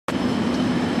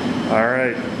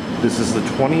Alright, this is the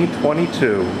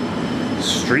 2022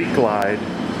 Street Glide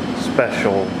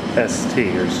Special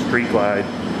ST, or Street Glide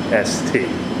ST.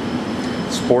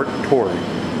 Sport Touring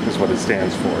is what it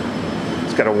stands for.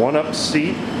 It's got a one-up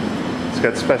seat, it's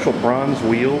got special bronze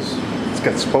wheels, it's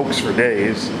got spokes for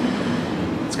days,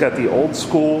 it's got the old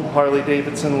school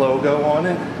Harley-Davidson logo on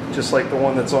it, just like the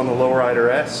one that's on the Lowrider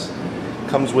S.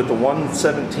 Comes with the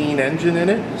 117 engine in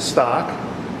it, stock.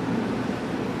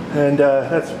 And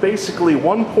that's basically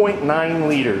 1.9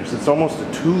 liters. It's almost a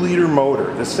 2-liter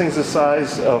motor. This thing's the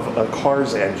size of a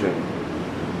car's engine.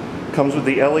 Comes with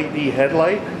the LED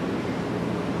headlight.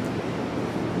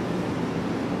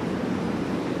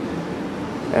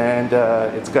 And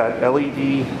it's got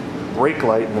LED brake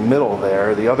light in the middle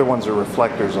there. The other ones are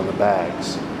reflectors on the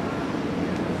bags.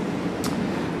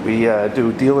 We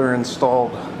do dealer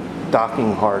installed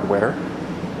docking hardware.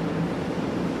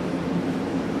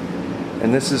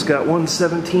 And this has got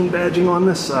 117 badging on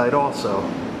this side also,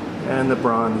 and the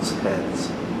bronze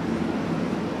heads.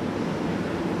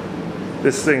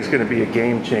 This thing's going to be a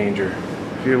game changer.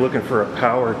 If you're looking for a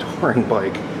power touring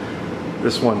bike,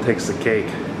 this one takes the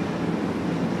cake.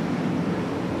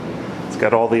 It's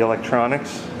got all the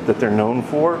electronics that they're known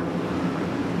for,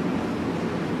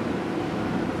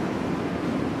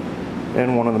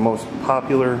 and one of the most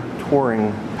popular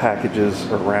touring packages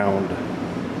around.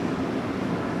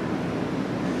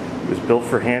 It was built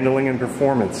for handling and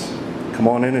performance. Come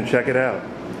on in and check it out.